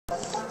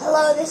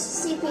Hello, this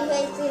is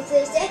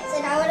CPK336,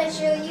 and I want to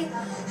show you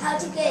how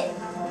to get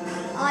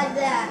onto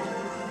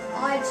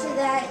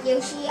that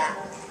Yoshi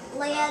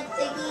land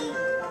thingy,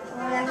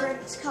 or whatever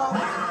it's called,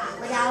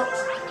 without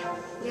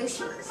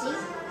Yoshi. See?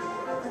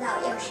 Without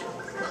Yoshi.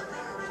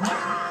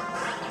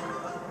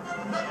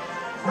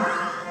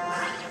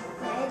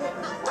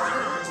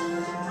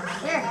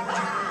 There,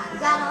 you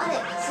got on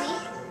it. See?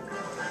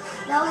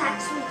 No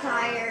hacks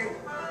required.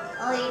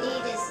 All you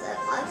need is the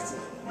box,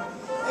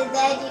 and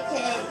then you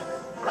can.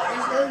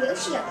 There's no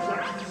Yoshi up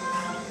here.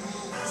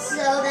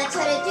 So that's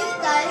how to do it,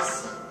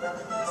 guys.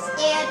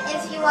 And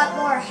if you want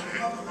more,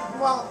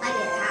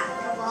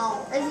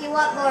 if you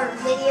want more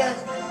videos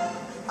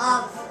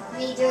of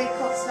me doing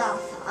cool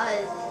stuff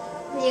on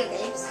video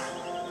games,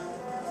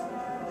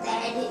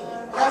 then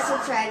you'll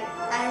subscribe,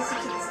 as you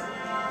can see.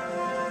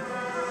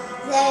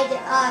 Then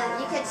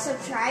you can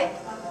subscribe,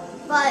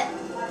 but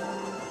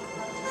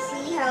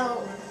see how,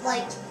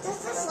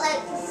 this is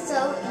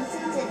so easy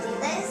to do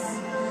this.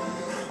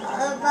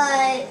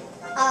 But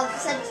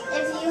since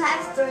if you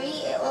have 3,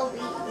 it will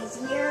be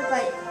easier,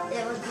 but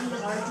it would be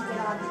hard to get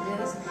on the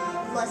news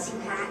unless you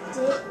hacked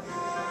it,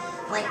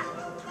 like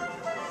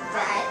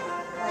that,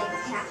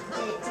 hacked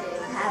it to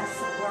have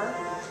 4.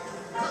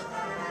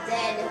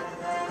 Then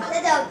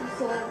that would be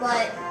cool,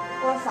 but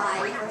or 5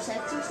 or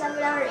 6 or 7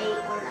 or 8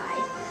 or 9.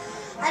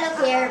 I don't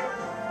care.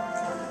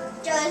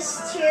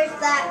 Just here's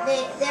that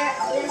bit.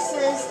 This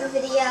is the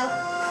video,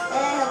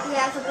 and I hope you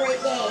have a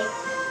great day.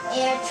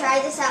 And try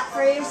this out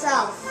for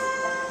yourself.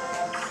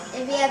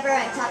 If you ever,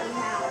 I taught you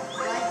how.